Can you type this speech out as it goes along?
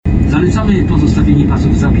Ale co my pozostawieni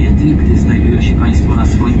pasów zapiętych, gdy znajdują się Państwo na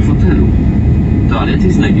swoim fotelu?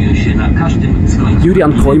 Toalety znajdują się na każdym z końców.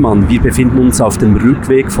 Julian Koiman, wir befinden uns auf dem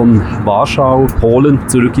Rückweg von Warschau, Polen,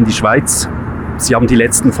 zurück in die Schweiz. Sie haben die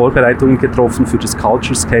letzten Vorbereitungen getroffen für das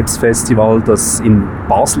Culturscapes Festival, das in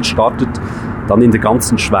Basel startet, dann in der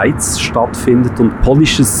ganzen Schweiz stattfindet und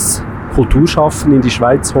polnisches Kulturschaffen in die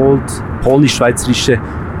Schweiz holt, polnisch-schweizerische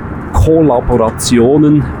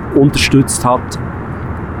Kollaborationen unterstützt hat.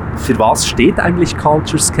 Für was steht eigentlich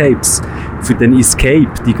Culturescapes? Für den Escape,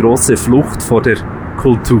 die große Flucht vor der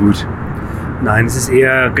Kultur? Nein, es ist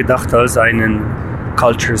eher gedacht als einen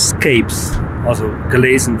Culturescapes, also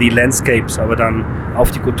gelesen wie Landscapes, aber dann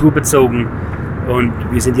auf die Kultur bezogen. Und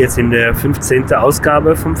wir sind jetzt in der 15.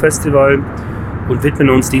 Ausgabe vom Festival und widmen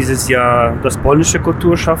uns dieses Jahr das polnische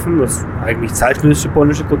Kulturschaffen, das eigentlich zeitgenössische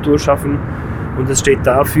polnische Kulturschaffen. Und es steht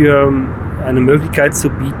dafür, eine Möglichkeit zu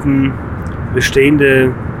bieten,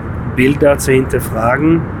 bestehende Bilder zu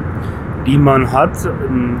hinterfragen, die man hat,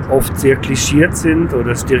 oft sehr klischiert sind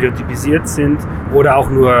oder stereotypisiert sind oder auch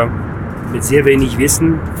nur mit sehr wenig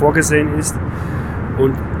Wissen vorgesehen ist.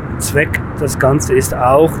 Und Zweck des Ganzen ist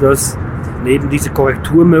auch, dass neben dieser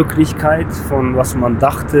Korrekturmöglichkeit von was man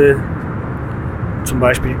dachte, zum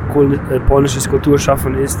Beispiel polnisches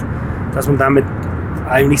Kulturschaffen ist, dass man damit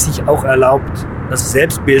eigentlich sich auch erlaubt, das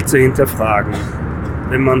Selbstbild zu hinterfragen.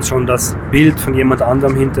 Wenn man schon das Bild von jemand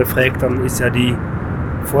anderem hinterfragt, dann ist ja die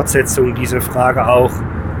Fortsetzung dieser Frage auch,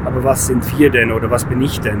 aber was sind wir denn oder was bin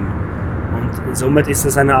ich denn? Und somit ist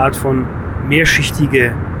das eine Art von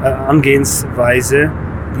mehrschichtige Angehensweise,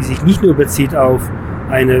 die sich nicht nur bezieht auf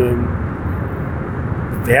eine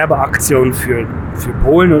Werbeaktion für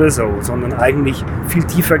Polen oder so, sondern eigentlich viel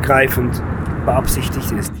tiefergreifend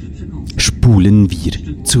beabsichtigt ist. Spulen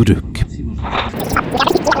wir zurück.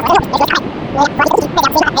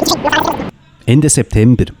 Ende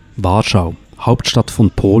September, Warschau, Hauptstadt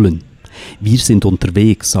von Polen. Wir sind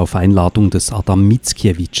unterwegs auf Einladung des Adam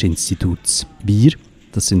Mickiewicz-Instituts. Wir,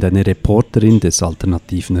 das sind eine Reporterin des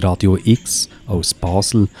alternativen Radio X aus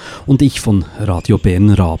Basel und ich von Radio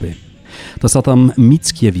Bern Rabe. Das Adam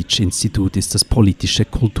Mickiewicz-Institut ist das politische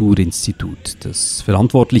Kulturinstitut, das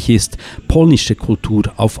verantwortlich ist, polnische Kultur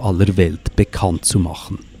auf aller Welt bekannt zu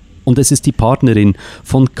machen. Und es ist die Partnerin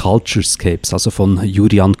von Culturescapes, also von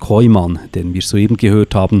Julian Koiman, den wir soeben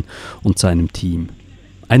gehört haben, und seinem Team.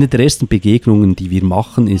 Eine der ersten Begegnungen, die wir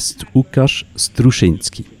machen, ist Łukasz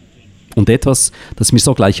Struszynski. Und etwas, das mir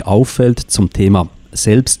sogleich auffällt zum Thema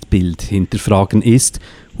Selbstbild hinterfragen ist,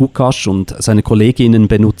 Łukasz und seine Kolleginnen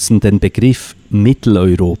benutzen den Begriff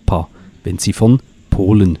Mitteleuropa, wenn sie von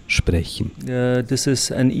Polen sprechen. This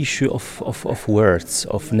is an issue of words,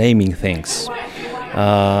 of naming things.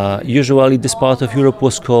 Usually this part of Europe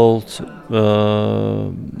was called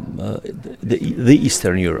the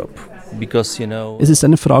Eastern Europe. Because, you know, es ist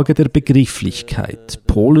eine Frage der Begrifflichkeit.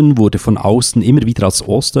 Polen wurde von außen immer wieder als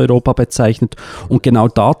Osteuropa bezeichnet und genau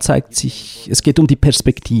da zeigt sich, es geht um die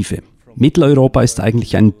Perspektive. Mitteleuropa ist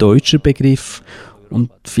eigentlich ein deutscher Begriff und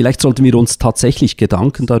vielleicht sollten wir uns tatsächlich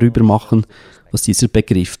Gedanken darüber machen, was dieser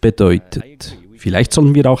Begriff bedeutet. Vielleicht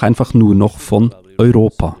sollten wir auch einfach nur noch von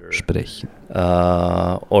Europa sprechen.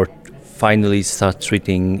 Or finally start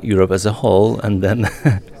treating Europe as a whole and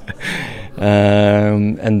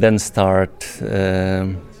then start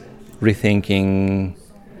rethinking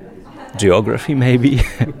geography maybe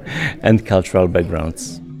and cultural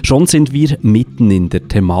backgrounds. Schon sind wir mitten in der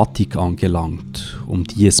Thematik angelangt, um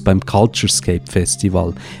die es beim Culturescape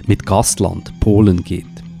Festival mit Gastland Polen geht.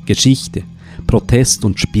 Geschichte, Protest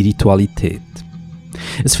und Spiritualität.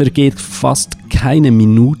 Es vergeht fast keine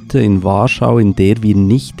Minute in Warschau, in der wir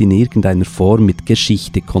nicht in irgendeiner Form mit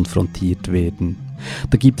Geschichte konfrontiert werden.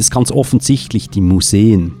 Da gibt es ganz offensichtlich die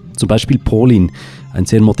Museen, zum Beispiel Polen, ein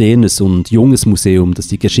sehr modernes und junges Museum, das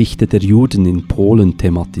die Geschichte der Juden in Polen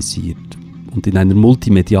thematisiert und in einer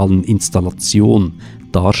multimedialen Installation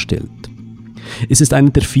darstellt. Es ist eine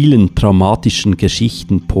der vielen traumatischen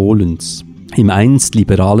Geschichten Polens. Im einst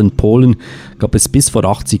liberalen Polen gab es bis vor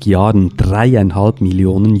 80 Jahren 3,5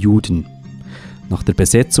 Millionen Juden. Nach der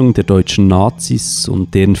Besetzung der deutschen Nazis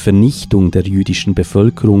und deren Vernichtung der jüdischen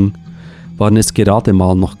Bevölkerung waren es gerade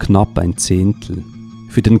mal noch knapp ein Zehntel.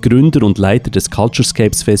 Für den Gründer und Leiter des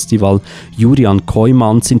Culturescapes Festival, Julian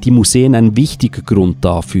Koiman, sind die Museen ein wichtiger Grund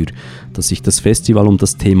dafür, dass sich das Festival um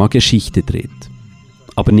das Thema Geschichte dreht.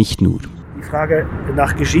 Aber nicht nur. Die Frage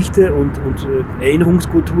nach Geschichte und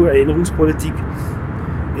Erinnerungskultur, Erinnerungspolitik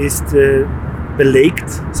ist belegt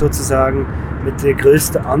sozusagen mit der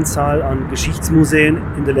größten Anzahl an Geschichtsmuseen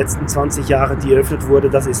in den letzten 20 Jahren, die eröffnet wurde.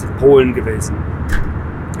 Das ist in Polen gewesen.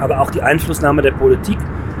 Aber auch die Einflussnahme der Politik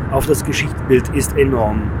auf das Geschichtsbild ist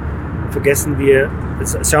enorm.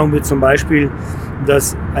 schauen wir zum Beispiel,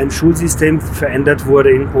 dass ein Schulsystem verändert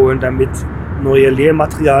wurde in Polen, damit neue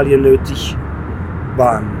Lehrmaterialien nötig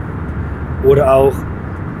waren. Oder auch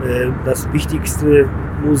das wichtigste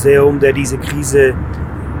Museum, der diese Krise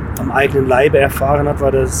am eigenen Leibe erfahren hat,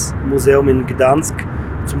 war das Museum in Gdansk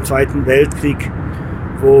zum Zweiten Weltkrieg,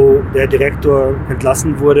 wo der Direktor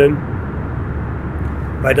entlassen wurde,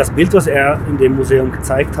 weil das Bild, was er in dem Museum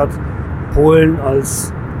gezeigt hat, Polen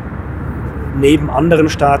als neben anderen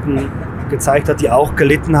Staaten gezeigt hat, die auch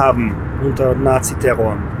gelitten haben unter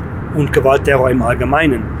Naziterror und Gewaltterror im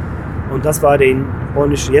Allgemeinen. Und das war die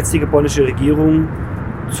jetzige polnische Regierung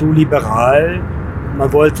zu liberal.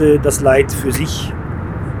 Man wollte das Leid für sich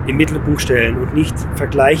im Mittelpunkt stellen und nicht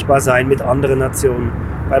vergleichbar sein mit anderen Nationen,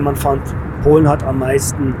 weil man fand, Polen hat am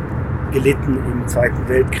meisten gelitten im Zweiten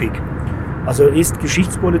Weltkrieg. Also ist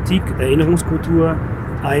Geschichtspolitik, Erinnerungskultur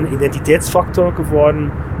ein Identitätsfaktor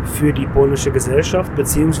geworden für die polnische Gesellschaft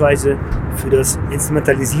beziehungsweise für das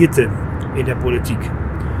Instrumentalisierte in der Politik.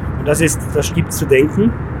 Und das gibt zu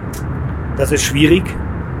denken. Das ist schwierig,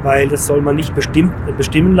 weil das soll man nicht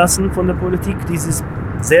bestimmen lassen von der Politik, dieses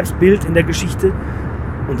Selbstbild in der Geschichte.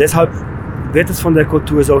 Und deshalb wird es von der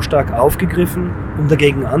Kultur so stark aufgegriffen, um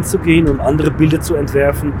dagegen anzugehen, um andere Bilder zu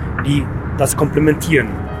entwerfen, die das komplementieren.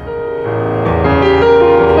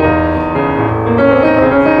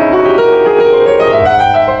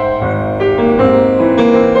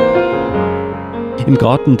 Im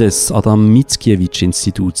Garten des Adam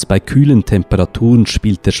Mickiewicz-Instituts bei kühlen Temperaturen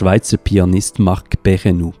spielt der Schweizer Pianist Marc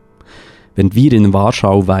Bechenu. Während wir in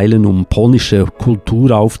Warschau weilen, um polnische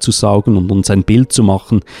Kultur aufzusaugen und uns ein Bild zu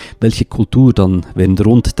machen, welche Kultur dann während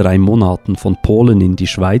rund 3 Monaten von Polen in die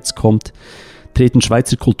Schweiz kommt, treten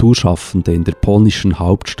Schweizer Kulturschaffende in der polnischen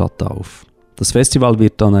Hauptstadt auf. Das Festival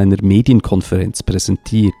wird an einer Medienkonferenz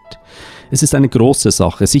präsentiert. Es ist eine große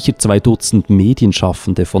Sache. Sicher 2 Dutzend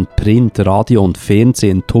Medienschaffende von Print, Radio und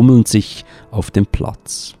Fernsehen tummeln sich auf dem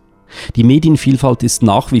Platz. Die Medienvielfalt ist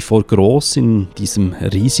nach wie vor groß in diesem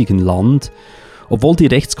riesigen Land, obwohl die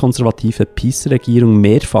rechtskonservative PiS-Regierung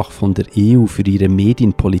mehrfach von der EU für ihre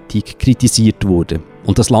Medienpolitik kritisiert wurde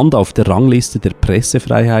und das Land auf der Rangliste der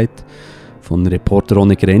Pressefreiheit von Reporter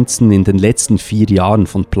ohne Grenzen in den letzten 4 Jahren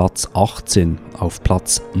von Platz 18 auf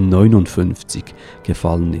Platz 59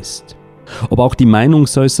 gefallen ist. Ob auch die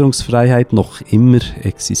Meinungsäußerungsfreiheit noch immer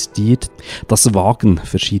existiert, das wagen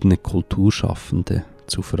verschiedene Kulturschaffende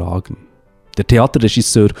zu fragen. Der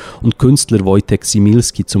Theaterregisseur und Künstler Wojtek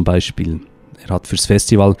Similski zum Beispiel. Er hat fürs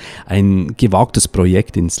Festival ein gewagtes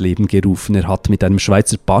Projekt ins Leben gerufen. Er hat mit einem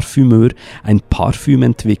Schweizer Parfümeur ein Parfüm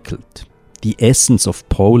entwickelt. Die Essence of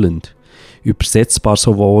Poland. Übersetzbar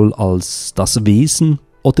sowohl als das Wesen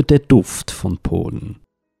oder der Duft von Polen.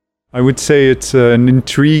 I would say it's an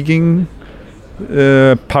intriguing,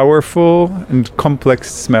 powerful and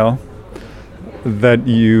complex smell that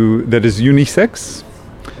is unisex.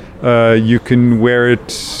 You can wear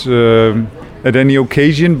it at any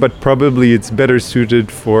occasion, but probably it's better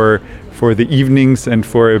suited for the evenings and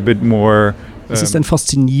for a bit more. Es ist ein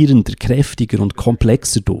faszinierender, kräftiger und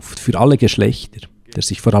komplexer Duft für alle Geschlechter, der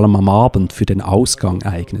sich vor allem am Abend für den Ausgang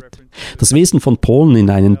eignet. Das Wesen von Polen in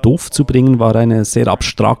einen Duft zu bringen, war eine sehr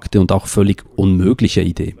abstrakte und auch völlig unmögliche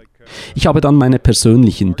Idee. Ich habe dann meine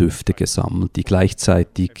persönlichen Düfte gesammelt, die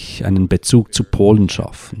gleichzeitig einen Bezug zu Polen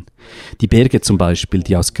schaffen. Die Berge zum Beispiel,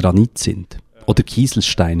 die aus Granit sind, oder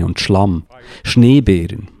Kieselsteine und Schlamm,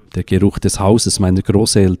 Schneebeeren, der Geruch des Hauses meiner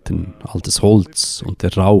Großeltern, altes Holz und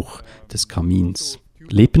der Rauch des Kamins,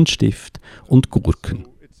 Lippenstift und Gurken.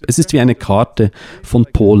 Es ist wie eine Karte von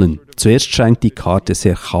Polen. Zuerst scheint die Karte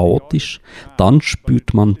sehr chaotisch, dann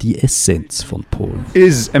spürt man die Essenz von Polen.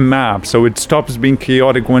 Is a map, so it stops being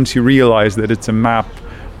chaotic once you realize that it's a map,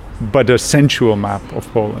 but a sensual map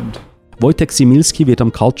of Poland. Wojtek Similski wird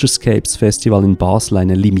am Culturscapes Festival in Basel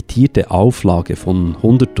eine limitierte Auflage von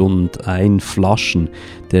 101 Flaschen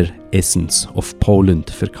der Essence of Poland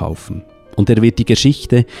verkaufen. Und er wird die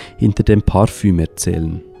Geschichte hinter dem Parfüm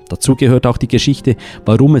erzählen. Dazu gehört auch die Geschichte,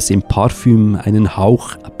 warum es im Parfüm einen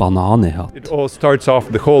Hauch Banane hat. It all starts off,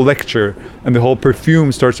 the whole lecture and the whole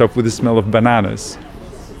perfume starts off with the smell of bananas,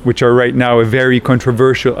 which are right now a very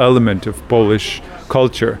controversial element of Polish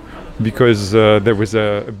culture. Because there was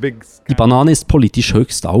a big... Die Banane ist politisch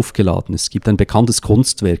höchst aufgeladen. Es gibt ein bekanntes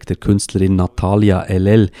Kunstwerk der Künstlerin Natalia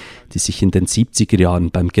LL, die sich in den 70er Jahren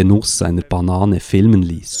beim Genuss einer Banane filmen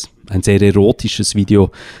ließ. Ein sehr erotisches Video,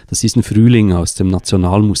 das diesen Frühling aus dem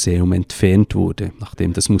Nationalmuseum entfernt wurde,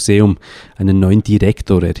 nachdem das Museum einen neuen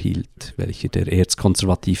Direktor erhielt, welcher der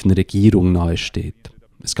erzkonservativen Regierung nahesteht.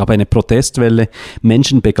 Es gab eine Protestwelle,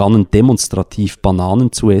 Menschen begannen demonstrativ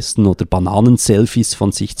Bananen zu essen oder Bananen-Selfies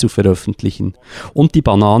von sich zu veröffentlichen. Und die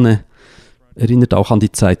Banane erinnert auch an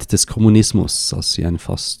die Zeit des Kommunismus, als sie ein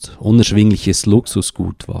fast unerschwingliches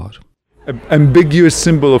Luxusgut war. Ambiguous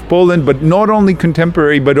symbol of Poland, but not only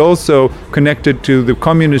contemporary, but also connected to the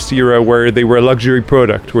communist era where they were a luxury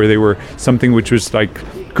product, where they were something which was like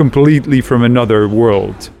completely from another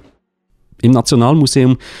world. Im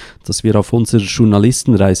Nationalmuseum, das wir auf unserer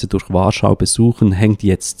Journalistenreise durch Warschau besuchen, hängt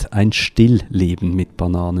jetzt ein Stillleben mit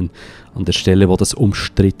Bananen an der Stelle, wo das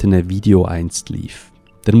umstrittene Video einst lief.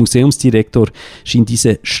 Der Museumsdirektor schien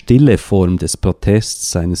diese stille Form des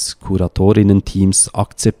Protests seines Kuratorinnen-Teams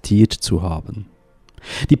akzeptiert zu haben.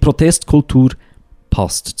 Die Protestkultur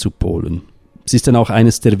passt zu Polen. Sie ist dann auch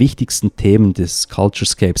eines der wichtigsten Themen des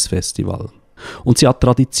Culturscapes Festival. Und sie hat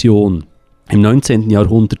Tradition. Im 19.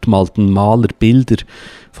 Jahrhundert malten Maler Bilder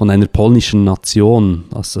von einer polnischen Nation,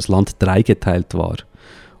 als das Land dreigeteilt war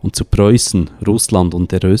und zu Preußen, Russland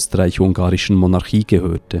und der österreich-ungarischen Monarchie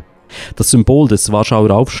gehörte. Das Symbol des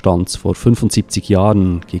Warschauer Aufstands vor 75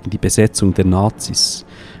 Jahren gegen die Besetzung der Nazis,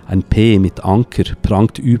 ein P mit Anker,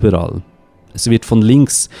 prangt überall. Es wird von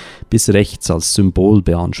links bis rechts als Symbol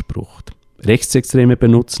beansprucht. Rechtsextreme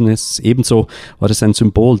benutzen es, ebenso war es ein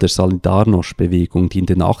Symbol der Solidarność-Bewegung, die in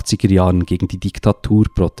den 80er Jahren gegen die Diktatur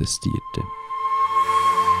protestierte.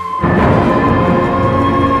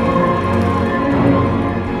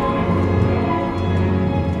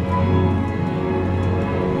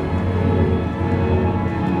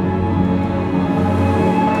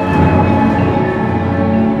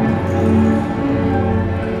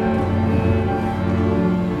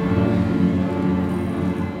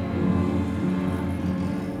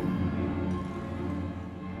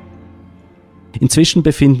 Inzwischen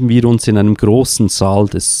befinden wir uns in einem großen Saal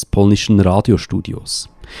des polnischen Radiostudios.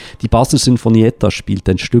 Die Basler Sinfonietta spielt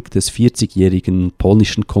ein Stück des 40-jährigen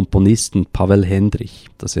polnischen Komponisten Paweł Hendrich,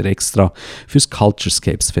 das er extra fürs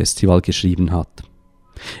Culturscapes Festival geschrieben hat.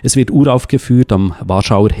 Es wird uraufgeführt am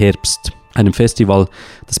Warschauer Herbst, einem Festival,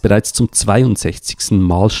 das bereits zum 62.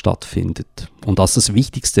 Mal stattfindet und als das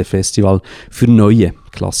wichtigste Festival für neue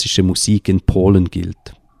klassische Musik in Polen gilt.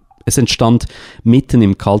 Es entstand mitten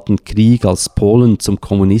im Kalten Krieg, als Polen zum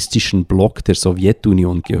kommunistischen Block der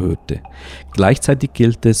Sowjetunion gehörte. Gleichzeitig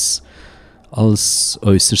gilt es als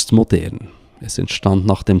äußerst modern. Es entstand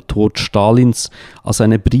nach dem Tod Stalins, als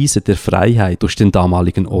eine Brise der Freiheit durch den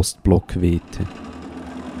damaligen Ostblock wehte.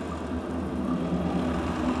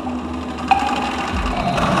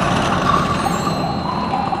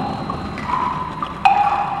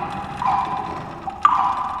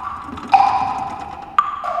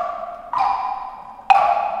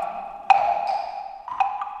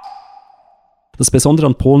 Das Besondere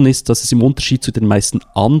an Polen ist, dass es im Unterschied zu den meisten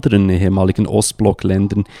anderen ehemaligen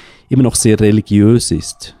Ostblockländern immer noch sehr religiös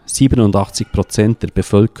ist. 87% der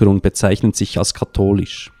Bevölkerung bezeichnen sich als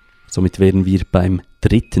katholisch. Somit wären wir beim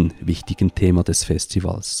dritten wichtigen Thema des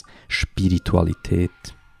Festivals: Spiritualität.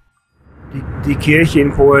 Die Kirche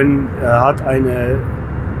in Polen hat eine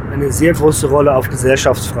sehr große Rolle auf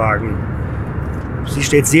Gesellschaftsfragen. Sie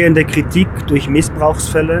steht sehr in der Kritik durch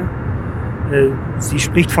Missbrauchsfälle. Sie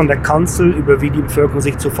spricht von der Kanzel, über wie die Bevölkerung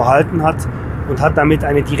sich zu verhalten hat, und hat damit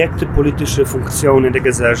eine direkte politische Funktion in der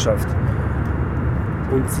Gesellschaft.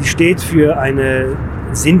 Und sie steht für eine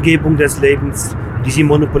Sinngebung des Lebens, die sie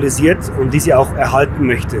monopolisiert und die sie auch erhalten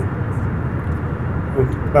möchte. Und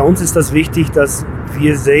bei uns ist das wichtig, dass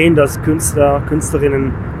wir sehen, dass Künstler,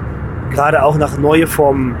 Künstlerinnen gerade auch nach neuen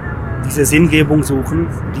Formen dieser Sinngebung suchen,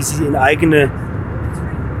 die sie in eigene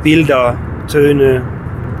Bilder, Töne,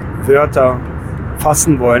 Wörter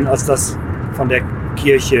fassen wollen, als das von der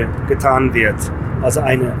Kirche getan wird. Also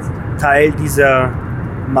ein Teil dieser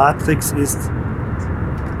Matrix ist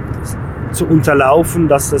zu unterlaufen,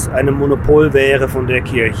 dass das ein Monopol wäre von der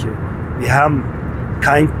Kirche. Wir haben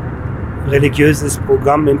kein religiöses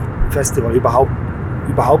Programm im Festival,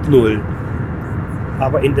 überhaupt null.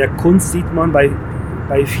 Aber in der Kunst sieht man bei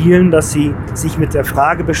vielen, dass sie sich mit der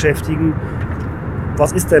Frage beschäftigen,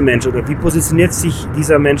 was ist der Mensch oder wie positioniert sich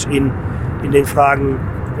dieser Mensch in den Fragen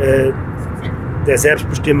der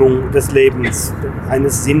Selbstbestimmung des Lebens,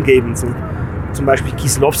 eines Sinngebens. Und zum Beispiel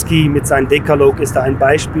Kieslowski mit seinem Dekalog ist da ein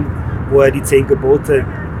Beispiel, wo er die 10 Gebote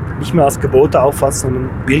nicht mehr als Gebote auffasst, sondern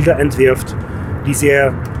Bilder entwirft, die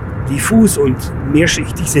sehr diffus und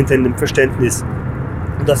mehrschichtig sind in dem Verständnis.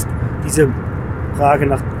 Und dass diese Frage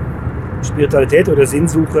nach Spiritualität oder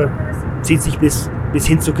Sinnsuche zieht sich bis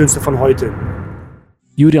hin zu Künstlern von heute.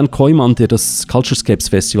 Julian Keumann, der das Culturescapes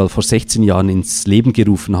Festival vor 16 Jahren ins Leben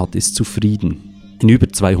gerufen hat, ist zufrieden. In über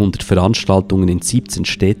 200 Veranstaltungen in 17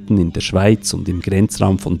 Städten in der Schweiz und im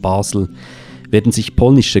Grenzraum von Basel werden sich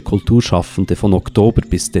polnische Kulturschaffende von Oktober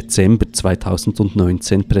bis Dezember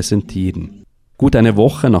 2019 präsentieren. Gut eine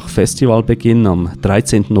Woche nach Festivalbeginn am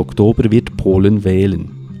 13. Oktober wird Polen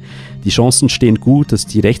wählen. Die Chancen stehen gut, dass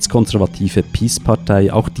die rechtskonservative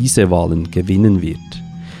PiS-Partei auch diese Wahlen gewinnen wird.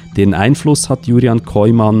 Den Einfluss hat Julian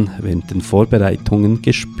Keumann während den Vorbereitungen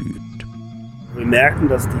gespürt. Wir merken,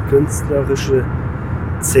 dass die künstlerische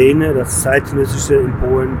Szene, das Zeitgenössische in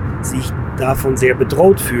Polen, sich davon sehr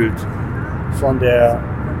bedroht fühlt. Von der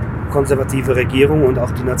konservativen Regierung und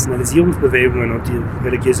auch die Nationalisierungsbewegungen und die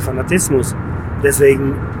religiöse Fanatismus.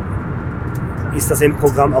 Deswegen ist das im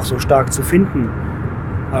Programm auch so stark zu finden.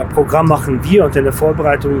 Programm machen wir und in der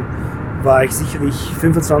Vorbereitung war ich sicherlich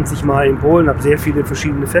 25 Mal in Polen, habe sehr viele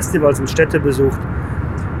verschiedene Festivals und Städte besucht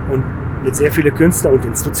und mit sehr vielen Künstlern und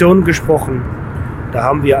Institutionen gesprochen. Da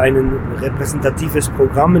haben wir ein repräsentatives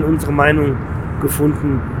Programm in unserer Meinung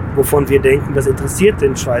gefunden, wovon wir denken, das interessiert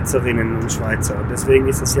den Schweizerinnen und Schweizer. Deswegen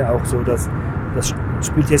ist es ja auch so, dass das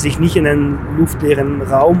spielt ja sich nicht in einen luftleeren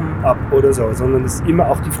Raum ab oder so, sondern es ist immer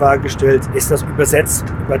auch die Frage gestellt, ist das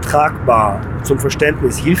übertragbar zum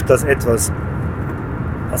Verständnis, hilft das etwas?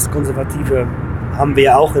 Als Konservative haben wir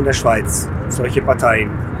ja auch in der Schweiz solche Parteien,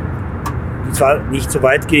 die zwar nicht so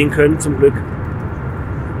weit gehen können zum Glück,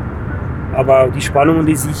 aber die Spannungen,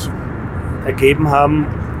 die sich ergeben haben,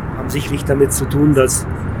 haben sicherlich damit zu tun, dass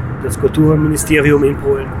das Kulturministerium in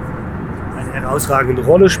Polen eine herausragende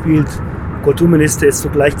Rolle spielt. Kulturminister ist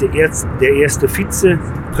zugleich der erste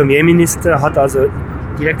Vize-Premierminister, hat also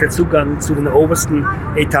direkten Zugang zu den obersten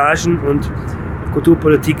Etagen und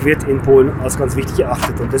Kulturpolitik wird in Polen als ganz wichtig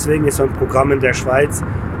erachtet. Und deswegen ist so ein Programm in der Schweiz,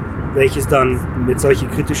 welches dann mit solchen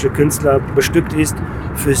kritischen Künstlern bestückt ist,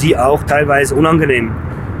 für sie auch teilweise unangenehm.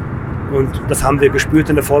 Und das haben wir gespürt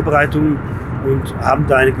in der Vorbereitung und haben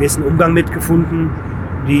da einen gewissen Umgang mitgefunden,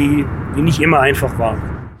 die nicht immer einfach war.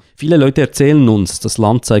 Viele Leute erzählen uns, das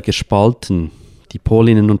Land sei gespalten. Die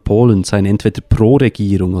Polinnen und Polen seien entweder pro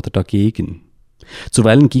Regierung oder dagegen.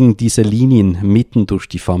 Zuweilen gingen diese Linien mitten durch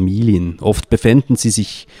die Familien. Oft befänden sie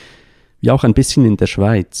sich, wie auch ein bisschen in der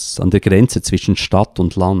Schweiz, an der Grenze zwischen Stadt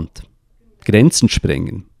und Land. Grenzen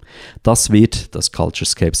sprengen, das wird das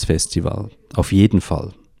Culturescapes Festival. Auf jeden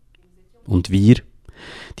Fall. Und wir,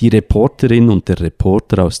 die Reporterin und der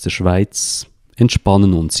Reporter aus der Schweiz,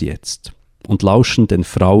 entspannen uns jetzt und lauschen den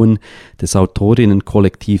Frauen des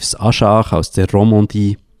Autorinnenkollektivs Aschach aus der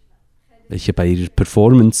Romandie, welche bei ihrer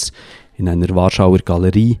Performance in einer Warschauer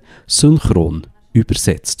Galerie synchron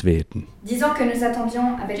übersetzt werden. Disant que nous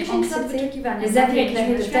attendions avec anxiété les avis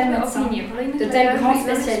éclairés de tels médecins, de tels grands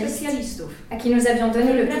spécialistes, à qui nous avions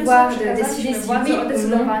donné le pouvoir de décider si oui ou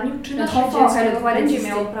non notre enfant aurait le droit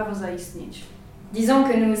d'exister. Disons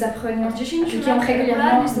que nous apprenions, appliquions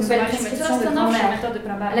régulièrement une nouvelle prescription de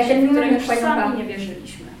grand-mère, à laquelle nous-mêmes ne croyons pas.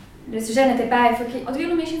 Le sujet n'était pas évoqué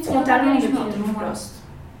frontalement depuis de mois.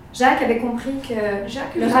 Jacques avait compris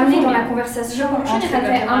que le ramener dans la conversation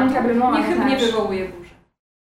entraînerait immanquablement un outrage.